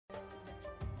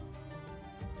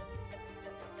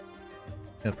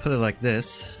I'll put it like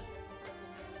this.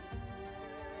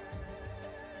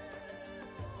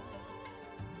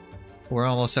 We're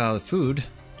almost out of food,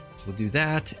 so we'll do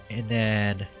that, and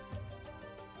then...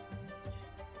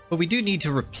 But we do need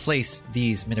to replace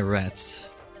these minarets.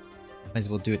 Might as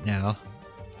well do it now.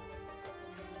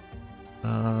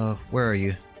 Where are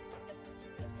you?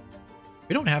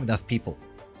 We don't have enough people.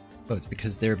 Oh, it's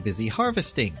because they're busy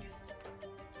harvesting.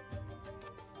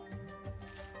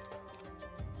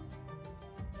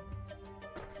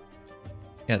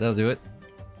 Yeah, that'll do it.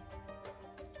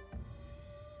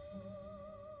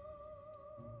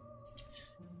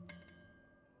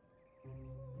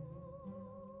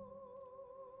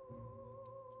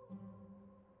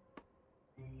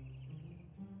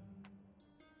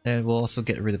 And we'll also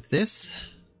get rid of this.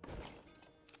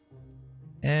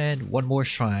 And one more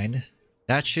shrine.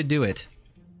 That should do it.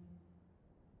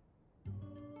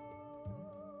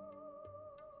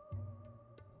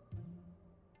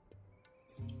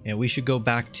 And we should go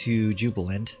back to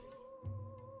Jubilant.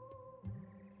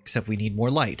 Except we need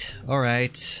more light.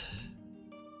 Alright.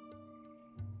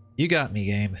 You got me,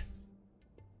 game.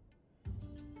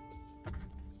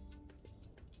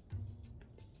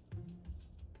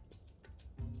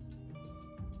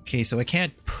 Okay, so I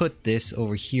can't put this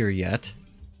over here yet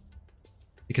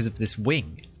because of this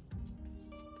wing.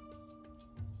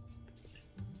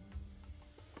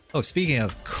 Oh, speaking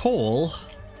of coal,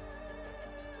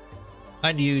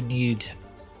 I do need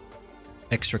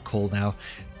extra coal now.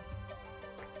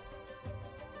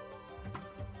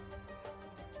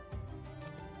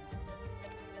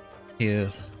 Yeah,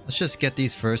 let's just get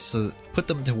these first, so put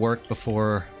them to work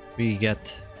before we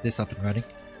get this up and running.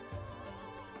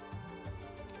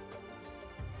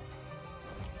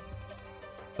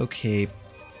 Okay,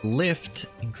 lift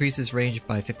increases range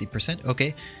by 50%.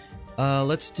 Okay,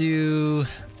 let's do...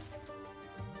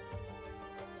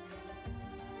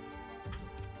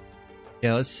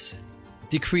 Yeah, let's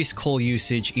decrease coal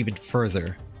usage even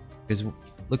further, because it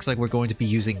looks like we're going to be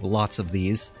using lots of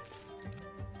these.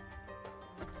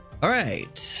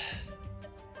 Alright.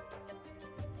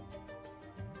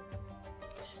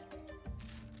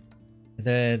 And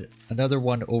then another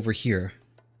one over here.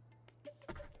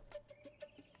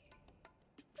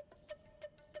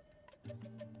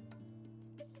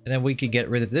 And then we could get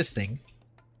rid of this thing.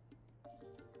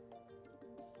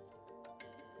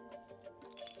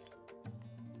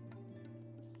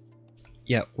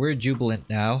 Yeah, we're Jubilant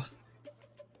now.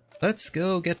 Let's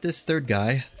go get this third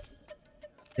guy.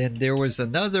 Then there was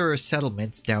another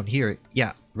settlement down here.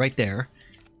 Yeah, right there.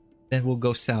 Then we'll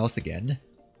go south again.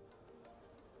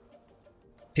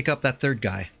 Pick up that third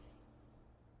guy.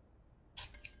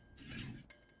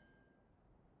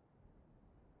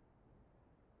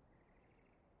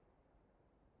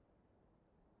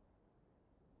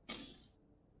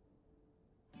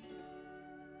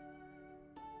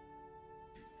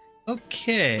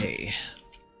 Okay.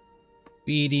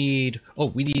 We need... Oh,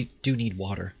 do need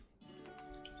water.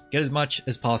 Get as much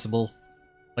as possible,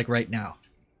 like right now.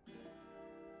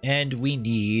 And we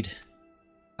need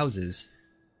houses.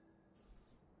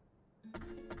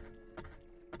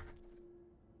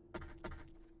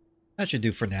 That should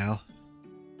do for now.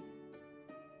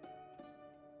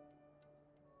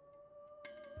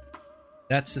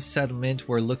 That's the settlement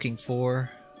we're looking for.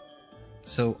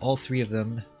 So all three of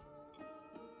them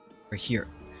are here.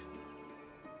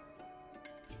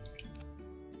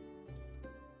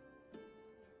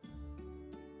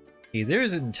 Okay,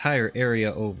 there's an entire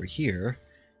area over here.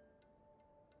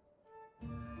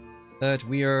 But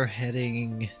we are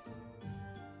heading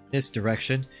this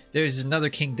direction. There's another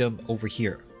kingdom over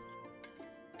here.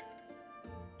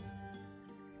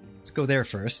 Let's go there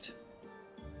first.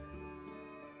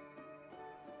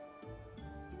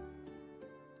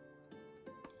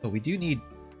 But we do need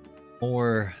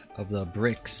more of the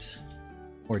bricks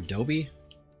or adobe.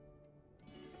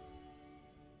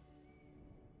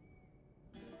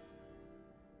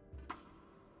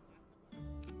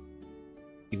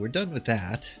 Okay, we're done with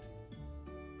that.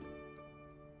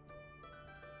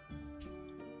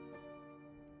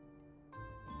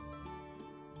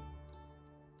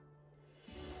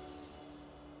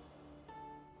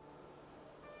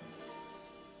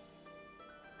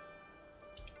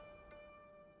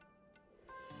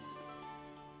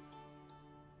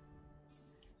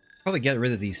 Probably get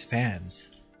rid of these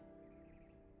fans.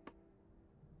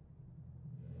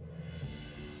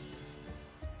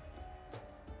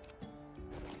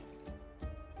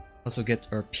 Also get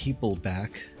our people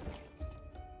back.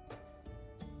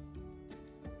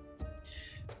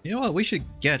 You know what? We should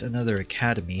get another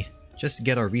academy just to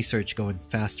get our research going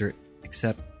faster,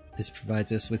 except this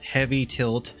provides us with heavy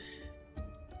tilt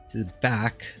to the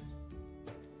back.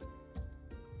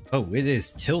 Oh, it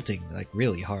is tilting like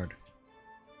really hard.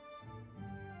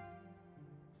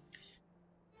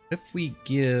 If we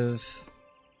give...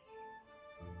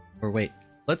 Or wait,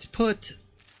 let's put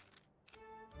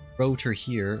rotor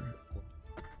here.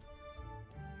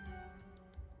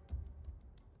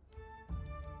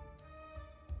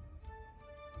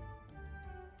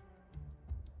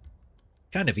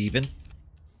 Kind of even.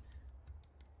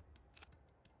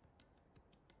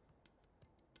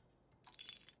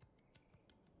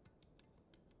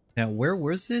 Now, where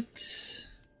was it?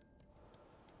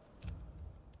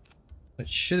 It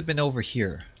should have been over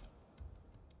here.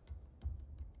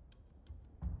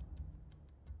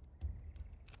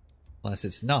 Unless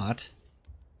it's not.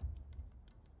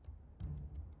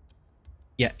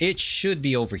 Yeah, it should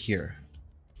be over here.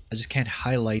 I just can't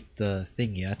highlight the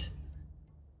thing yet.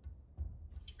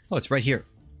 Oh, it's right here.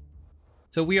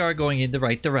 So we are going in the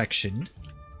right direction.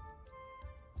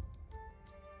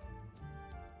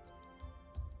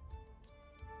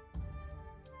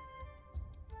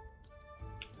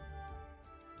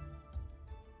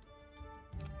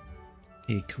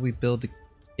 Okay, can we build the...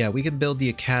 Yeah, we can build the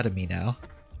academy now.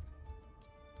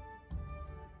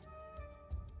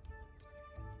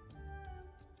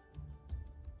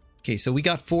 Okay, so we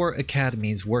got 4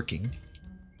 academies working.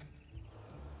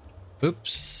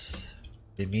 Oops.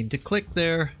 Didn't mean to click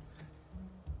there.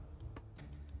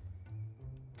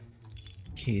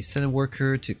 Okay, send a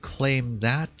worker to claim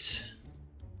that.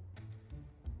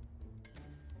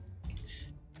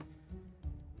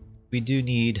 We do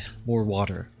need more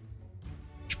water.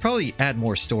 Should probably add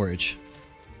more storage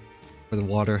for the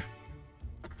water.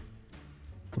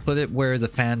 We'll put it where the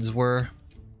fans were.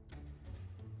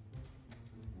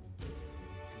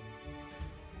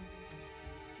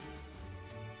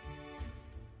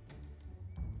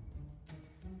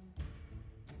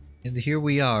 And here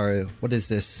we are. What is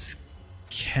this?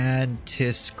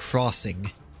 Cantis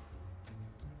Crossing.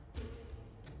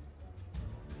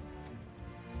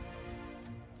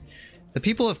 The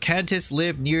people of Cantis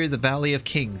live near the Valley of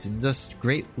Kings and thus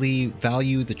greatly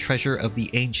value the treasure of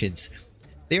the ancients.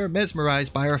 They are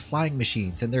mesmerized by our flying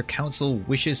machines and their council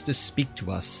wishes to speak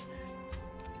to us.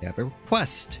 They have a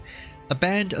request. A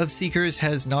band of seekers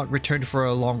has not returned for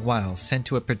a long while, sent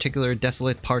to a particular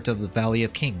desolate part of the Valley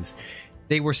of Kings.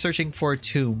 They were searching for a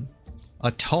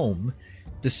tome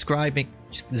described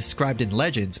in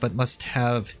legends, but must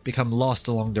have become lost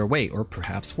along their way, or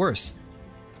perhaps worse.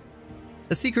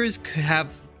 The seekers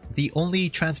have the only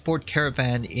transport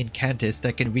caravan in Cantis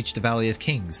that can reach the Valley of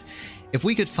Kings. If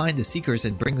we could find the seekers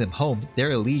and bring them home,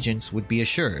 their allegiance would be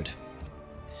assured.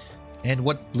 And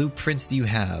what blueprints do you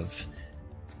have?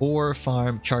 4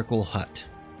 farm charcoal hut.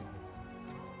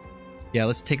 Yeah,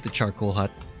 let's take the charcoal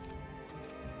hut.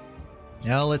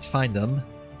 Now let's find them.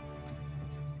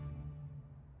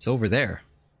 It's over there.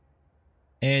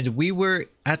 And we were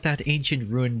at that ancient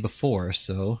ruin before,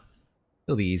 so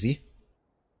it'll be easy.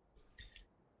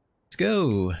 Let's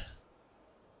go.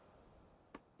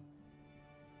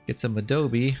 Get some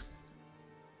adobe.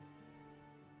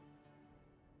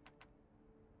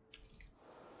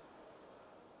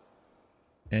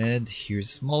 And here's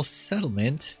a small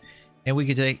settlement. And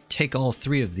we could take all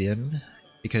 3 of them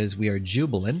because we are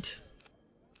jubilant.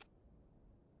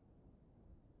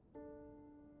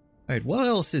 Alright, what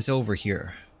else is over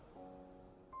here?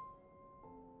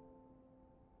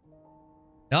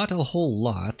 Not a whole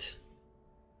lot.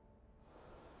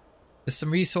 There's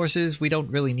some resources we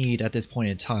don't really need at this point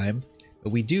in time, but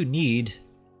we do need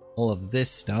all of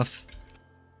this stuff.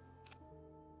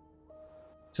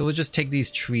 So we'll just take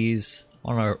these trees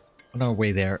on our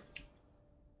way there.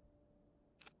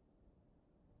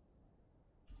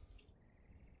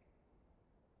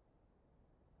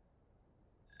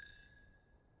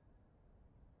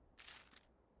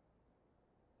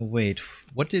 Wait,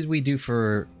 what did we do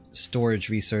for storage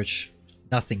research?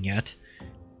 Nothing yet.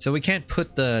 So we can't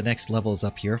put the next levels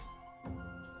up here.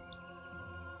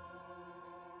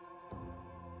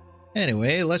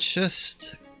 Anyway, let's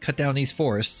just cut down these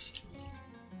forests.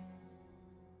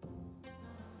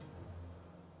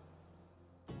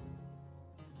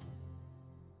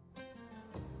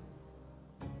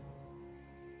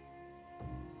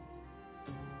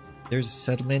 There's a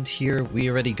settlement here. We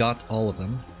already got all of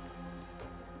them.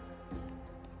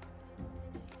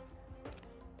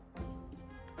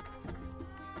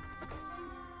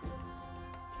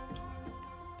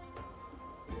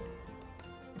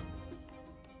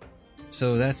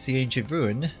 So that's the ancient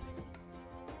ruin.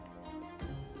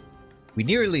 We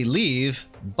nearly leave,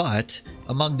 but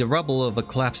among the rubble of a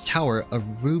collapsed tower, a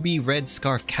ruby red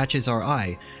scarf catches our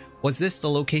eye. Was this the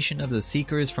location of the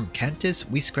Seekers from Cantus?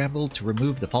 We scrambled to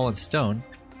remove the fallen stone.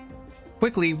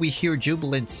 Quickly, we hear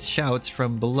jubilant shouts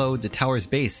from below the tower's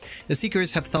base. The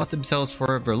Seekers have thought themselves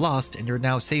forever lost and are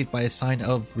now saved by a sign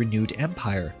of renewed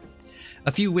empire.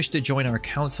 A few wish to join our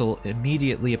council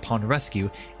immediately upon rescue,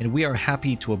 and we are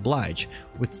happy to oblige.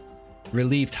 With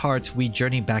relieved hearts, we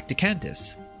journey back to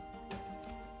Cantus.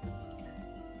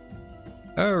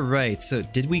 Alright, so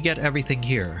did we get everything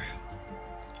here?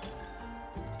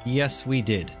 Yes, we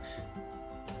did.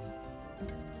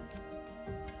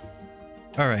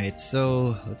 Alright,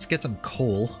 so let's get some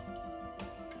coal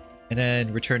and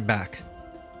then return back.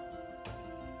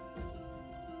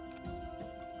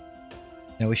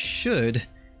 Now we should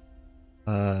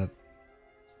get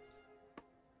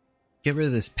rid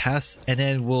of this pass and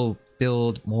then we'll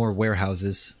build more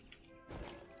warehouses.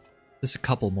 Just a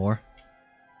couple more.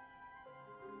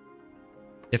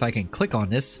 If I can click on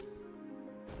this.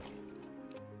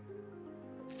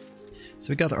 So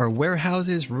we got our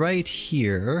warehouses right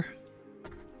here.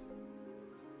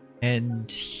 And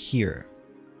here.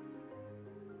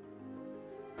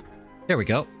 There we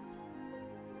go.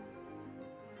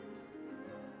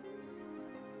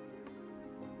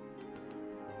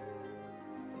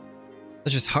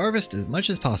 Let's just harvest as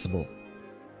much as possible.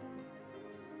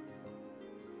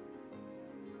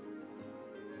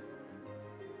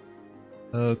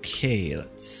 Okay,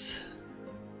 let's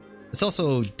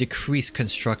also decrease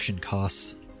construction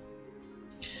costs.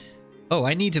 Oh,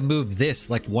 I need to move this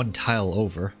like one tile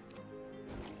over.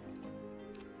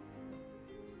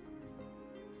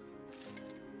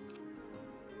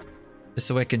 Just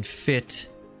so I can fit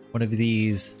one of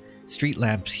these street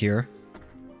lamps here.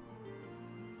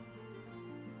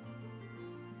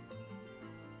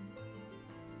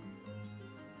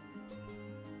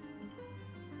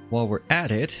 While we're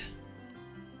at it,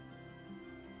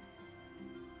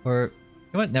 or you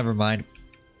know what, never mind.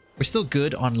 We're still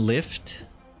good on lift.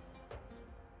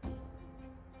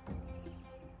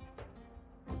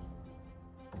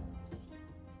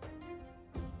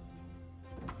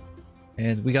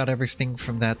 And we got everything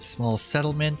from that small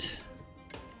settlement.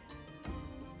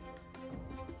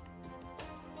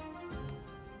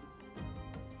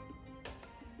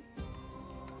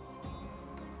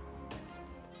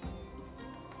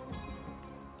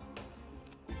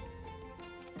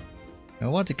 I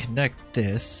want to connect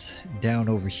this down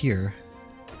over here.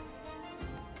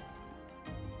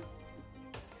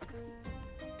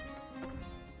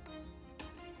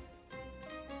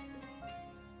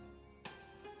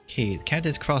 Okay, the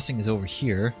Cantus crossing is over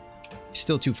here.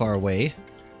 Still too far away.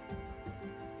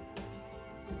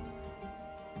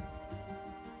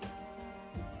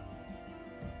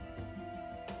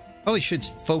 Probably should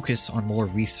focus on more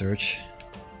research.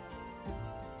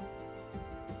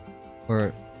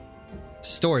 Or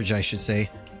storage, I should say.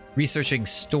 Researching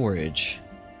storage.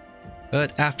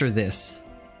 But after this.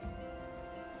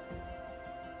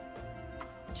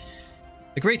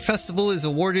 The great festival is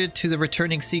awarded to the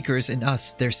returning seekers and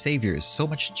us, their saviors. So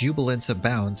much jubilance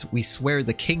abounds, we swear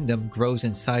the kingdom grows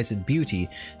in size and beauty.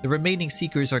 The remaining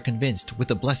seekers are convinced, with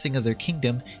the blessing of their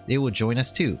kingdom, they will join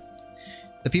us too.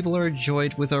 The people are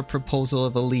joyed with our proposal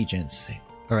of allegiance.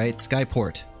 Alright,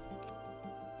 Skyport.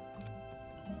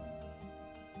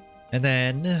 And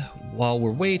then, while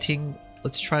we're waiting,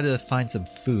 let's try to find some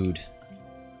food.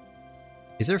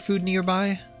 Is there food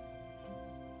nearby?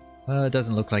 It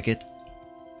doesn't look like it.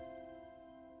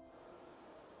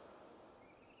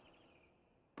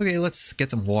 Okay, let's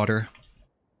get some water.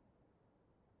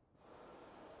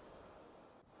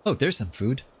 Oh, there's some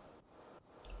food.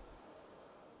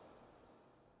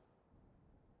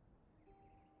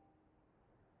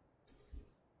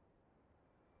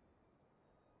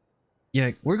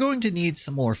 Yeah, we're going to need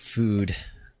some more food.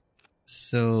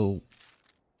 So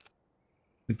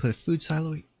we put a food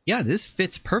silo. Yeah, this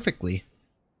fits perfectly.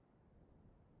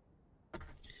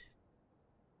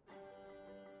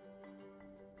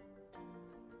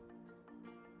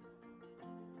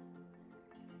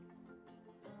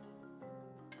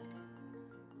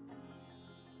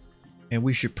 And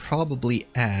we should probably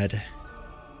add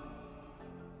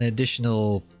an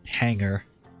additional hangar.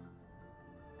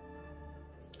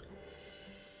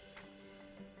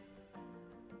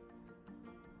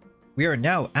 We are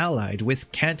now allied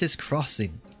with Cantus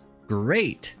Crossing.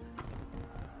 Great!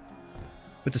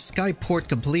 With the Skyport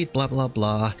complete, blah blah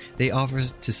blah, they offer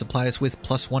to supply us with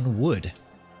 +1 wood.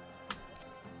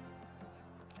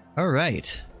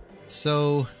 Alright,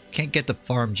 so can't get the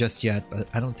farm just yet, but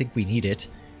I don't think we need it.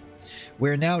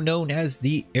 We're now known as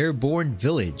the Airborne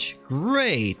Village.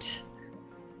 Great!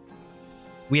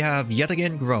 We have yet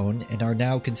again grown and are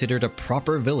now considered a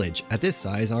proper village. At this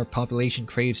size, our population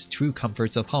craves true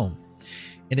comforts of home.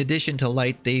 In addition to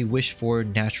light, they wish for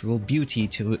natural beauty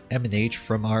to emanate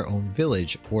from our own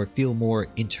village, or feel more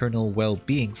internal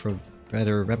well-being for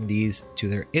better remedies to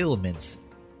their ailments.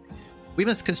 We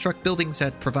must construct buildings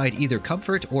that provide either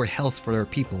comfort or health for our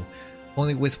people.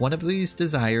 Only with one of these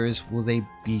desires will they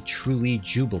be truly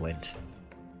jubilant.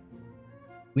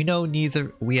 We know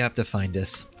neither. We have to find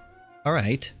this.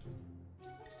 Alright.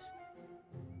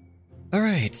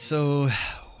 Alright, so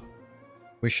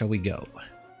where shall we go?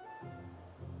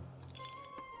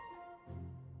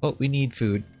 Oh, we need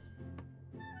food.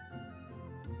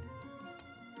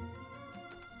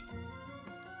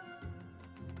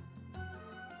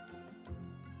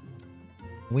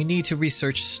 We need to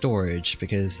research storage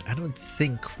because I don't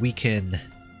think we can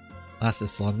last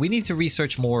this long. We need to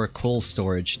research more coal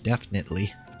storage,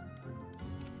 definitely.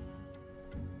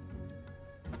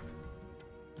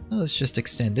 Well, let's just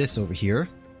extend this over here.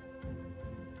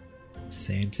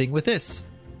 Same thing with this.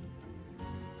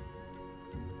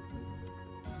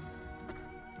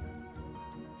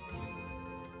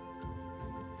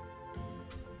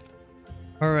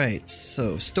 Alright,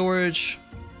 so storage.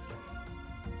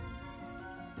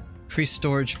 Increase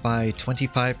storage by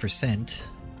 25%.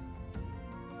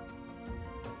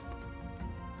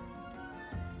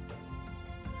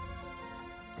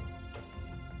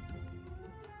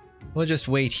 We'll just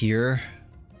wait here.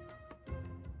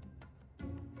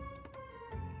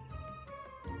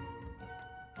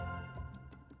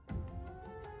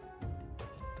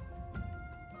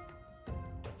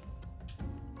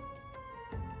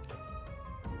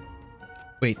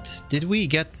 Wait, did we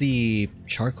get the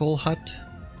charcoal hut?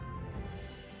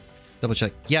 Double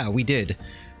check. Yeah, we did.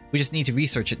 We just need to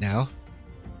research it now.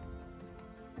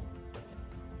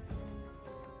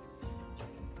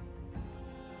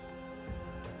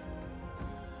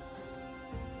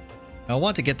 I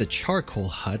want to get the charcoal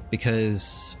hut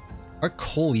because our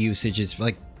coal usage is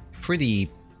like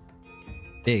pretty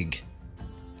big.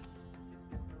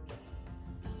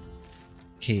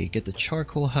 Okay, get the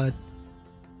charcoal hut.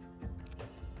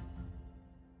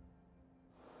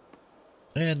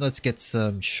 And let's get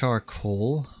some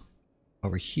charcoal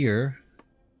over here.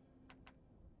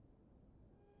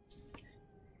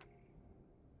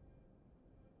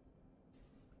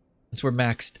 Once we're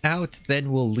maxed out, then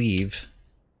we'll leave.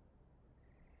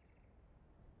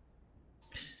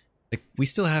 Like, we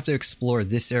still have to explore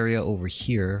this area over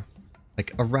here,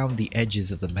 like around the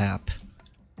edges of the map.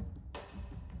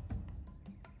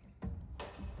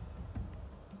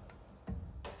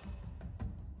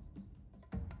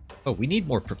 Oh, we need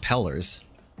more propellers.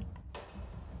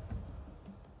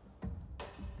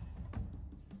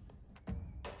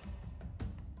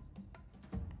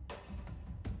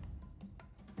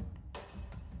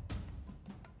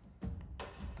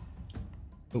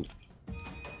 Oh,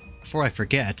 before I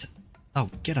forget. Oh,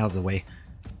 get out of the way.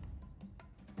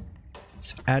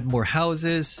 Let's add more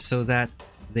houses so that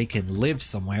they can live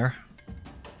somewhere.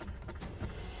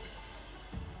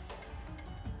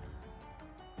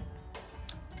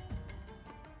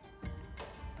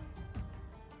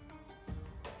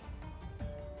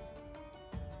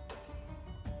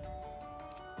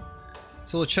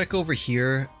 So we'll check over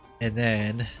here, and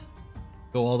then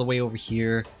go all the way over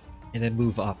here, and then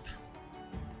move up.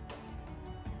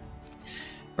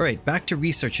 Alright, back to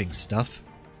researching stuff.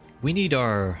 We need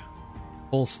our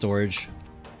coal storage.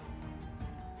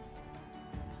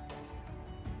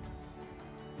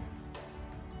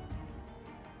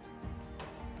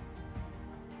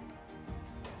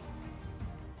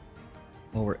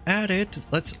 While we're at it,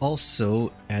 let's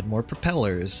also add more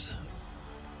propellers.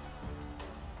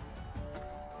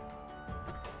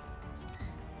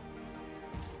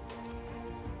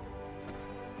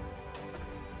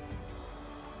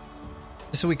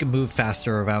 So we can move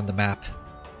faster around the map,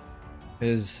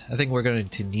 because I think we're going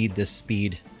to need this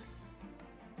speed.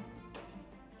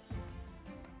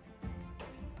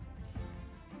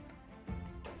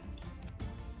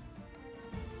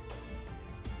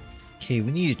 Okay,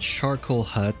 we need a charcoal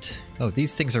hut. Oh,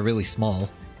 these things are really small.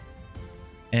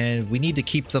 And we need to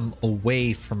keep them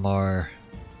away from our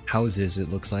houses, it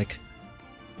looks like.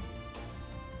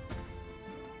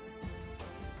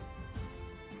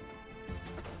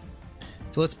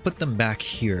 So let's put them back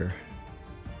here.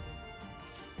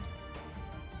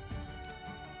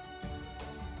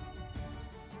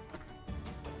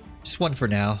 Just one for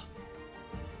now.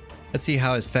 Let's see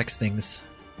how it affects things.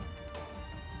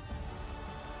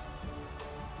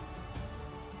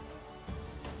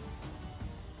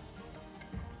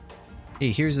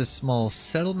 Okay, here's a small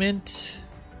settlement.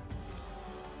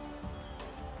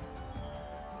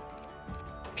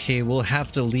 Okay, we'll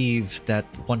have to leave that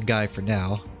one guy for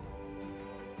now.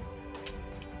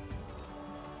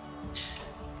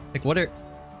 Like,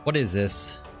 what is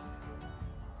this?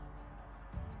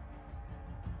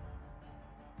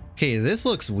 Okay, this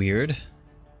looks weird.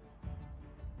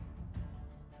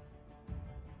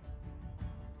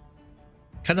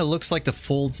 Kind of looks like the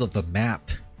folds of a map.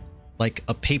 Like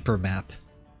a paper map.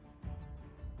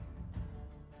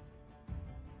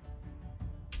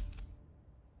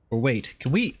 Or wait,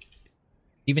 can we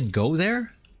even go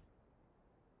there?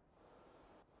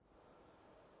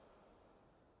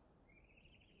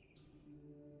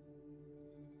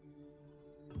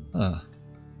 Huh.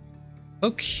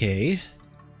 Okay.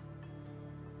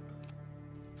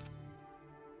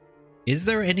 Is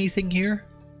there anything here?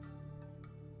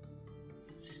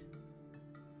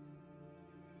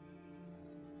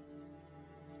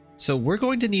 So we're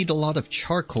going to need a lot of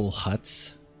charcoal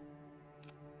huts.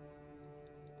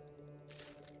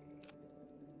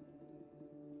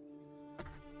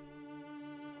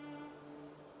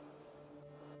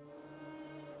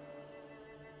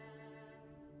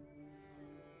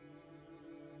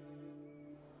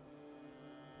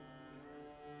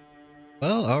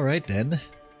 Well, alright then.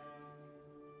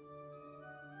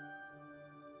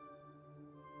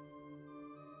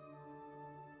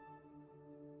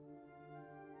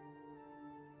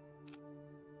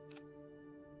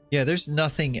 Yeah, there's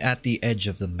nothing at the edge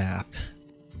of the map.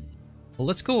 Well,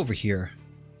 let's go over here.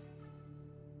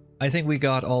 I think we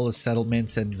got all the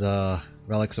settlements and the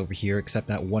relics over here, except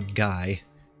that one guy.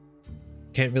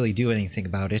 Can't really do anything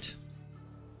about it.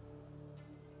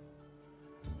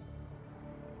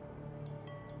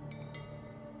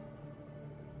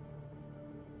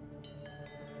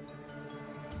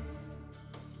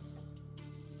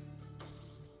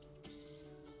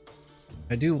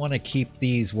 I do want to keep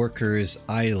these workers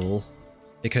idle,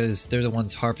 because they're the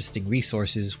ones harvesting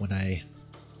resources when I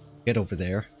get over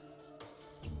there.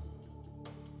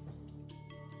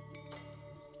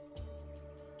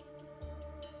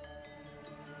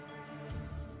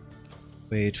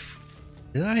 Wait,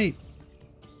 did I...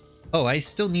 Oh, I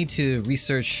still need to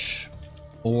research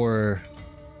or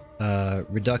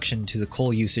reduction to the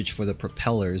coal usage for the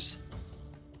propellers.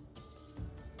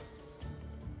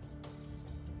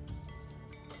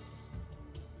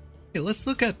 Okay, let's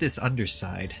look at this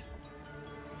underside.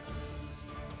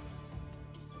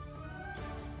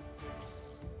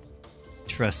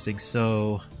 Interesting,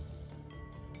 so...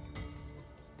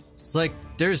 It's like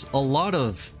there's a lot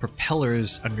of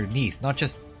propellers underneath, not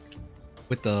just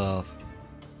with the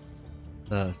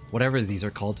whatever these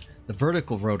are called, the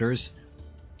vertical rotors,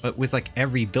 but with like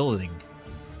every building.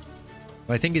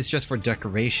 But I think it's just for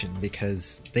decoration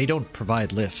because they don't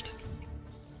provide lift.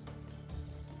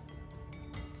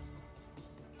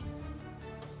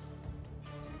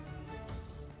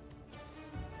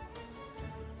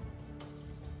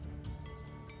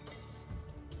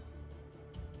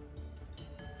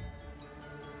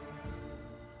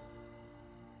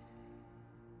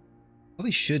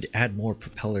 Probably should add more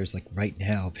propellers like right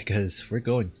now because we're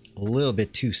going a little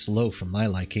bit too slow for my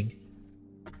liking.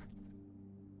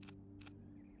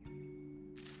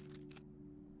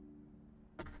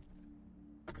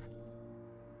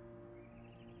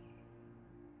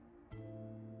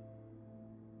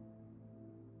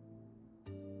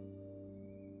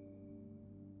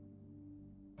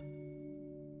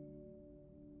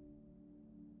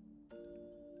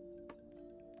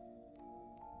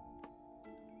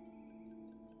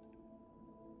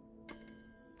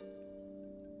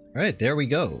 Alright, there we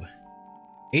go.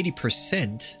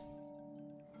 80%.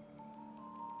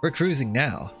 We're cruising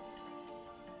now.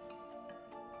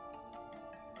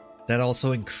 That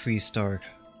also increased our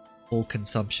coal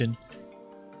consumption.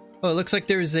 Oh, it looks like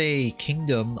there's a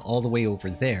kingdom all the way over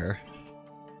there.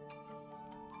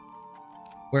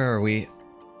 Where are we?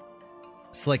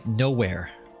 It's like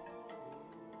nowhere.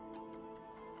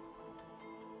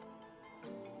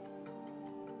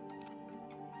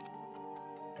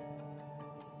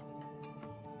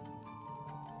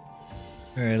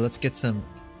 Alright, let's get some...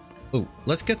 Oh,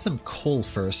 let's get some coal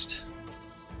first.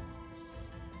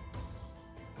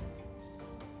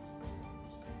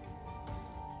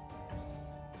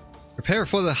 Prepare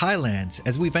for the Highlands.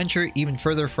 As we venture even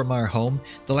further from our home,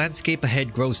 the landscape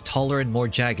ahead grows taller and more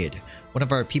jagged. One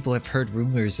of our people have heard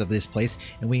rumors of this place,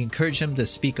 and we encourage him to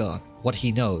speak on what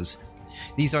he knows.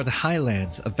 These are the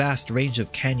Highlands, a vast range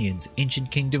of canyons. Ancient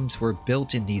kingdoms were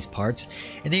built in these parts,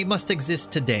 and they must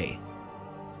exist today.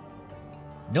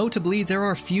 Notably, there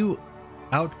are few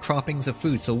outcroppings of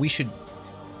food, so we should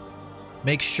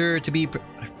make sure to be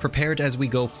prepared as we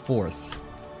go forth.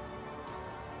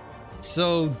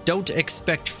 So, don't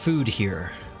expect food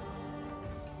here.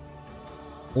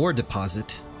 ore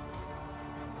deposit.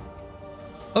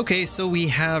 Okay, so we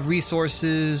have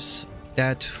resources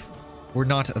that were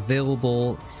not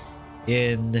available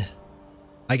in,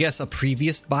 I guess, a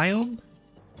previous biome.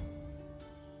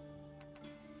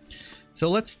 So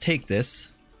let's take this.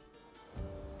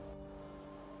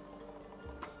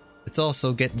 Let's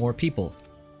also get more people.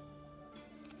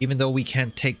 Even though we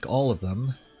can't take all of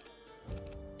them,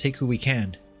 take who we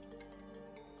can.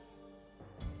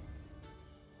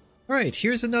 Alright,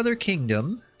 here's another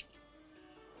kingdom.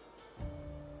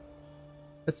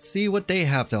 Let's see what they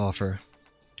have to offer.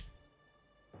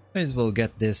 Might as well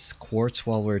get this quartz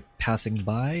while we're passing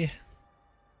by.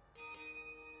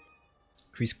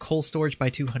 Increase coal storage by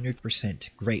 200%.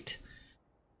 Great.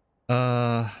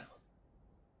 What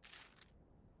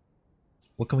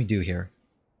can we do here?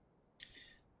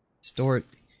 Store it.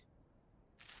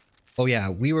 Oh yeah,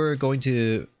 we were going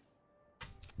to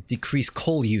decrease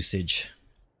coal usage.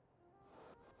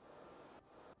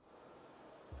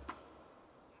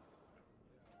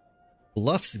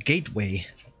 Bluff's Gateway.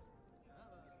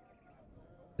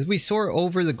 As we soar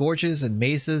over the gorges and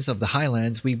mazes of the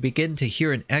Highlands, we begin to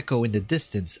hear an echo in the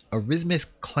distance, a rhythmic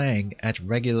clang at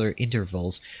regular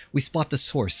intervals. We spot the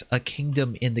source, a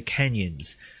kingdom in the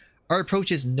canyons. Our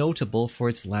approach is notable for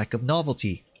its lack of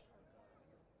novelty.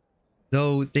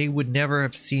 Though they would never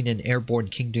have seen an airborne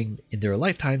kingdom in their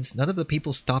lifetimes, none of the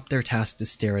people stopped their task to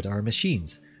stare at our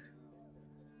machines.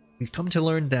 We've come to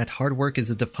learn that hard work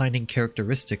is a defining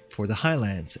characteristic for the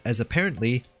Highlands, as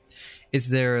apparently is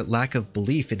their lack of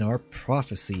belief in our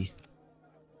prophecy.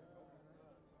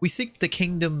 We seek the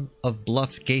kingdom of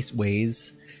Bluff's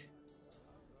gateways,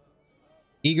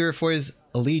 eager for his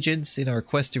allegiance in our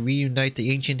quest to reunite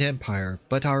the ancient empire,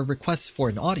 but our requests for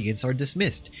an audience are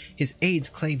dismissed. His aides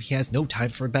claim he has no time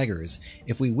for beggars.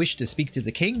 If we wish to speak to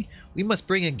the king, we must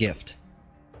bring a gift.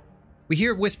 We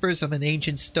hear whispers of an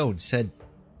ancient stone said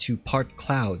to part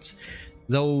clouds.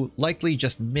 Though likely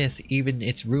just myth, even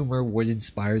its rumor would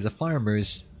inspire the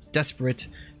farmers, desperate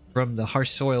from the harsh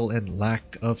soil and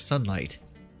lack of sunlight.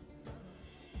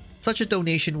 Such a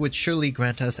donation would surely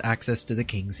grant us access to the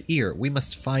king's ear. We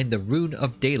must find the Rune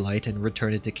of Daylight and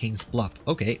return it to King's Bluff.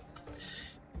 Okay.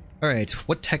 Alright,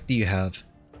 what tech do you have?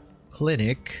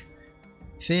 Clinic,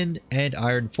 Fin, and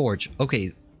Iron Forge.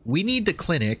 Okay, we need the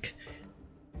Clinic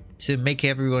to make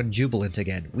everyone jubilant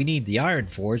again. We need the Iron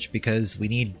Forge because we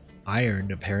need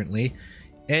iron, apparently.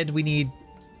 And we need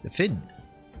the Fin.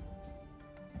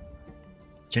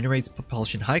 Generates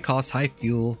propulsion, high cost, high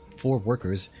fuel for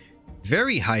workers.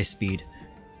 Very high speed.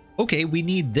 Okay, we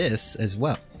need this as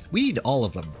well. We need all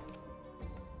of them.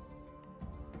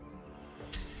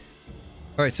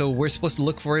 Alright, so we're supposed to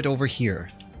look for it over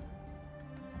here.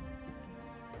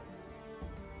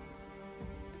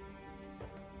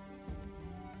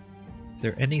 Is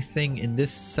there anything in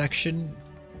this section?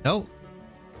 No?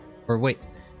 Or wait.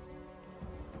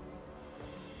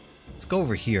 Let's go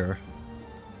over here.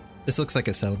 This looks like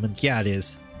a settlement. Yeah, it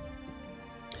is.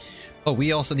 Oh,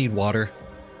 we also need water.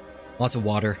 Lots of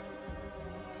water.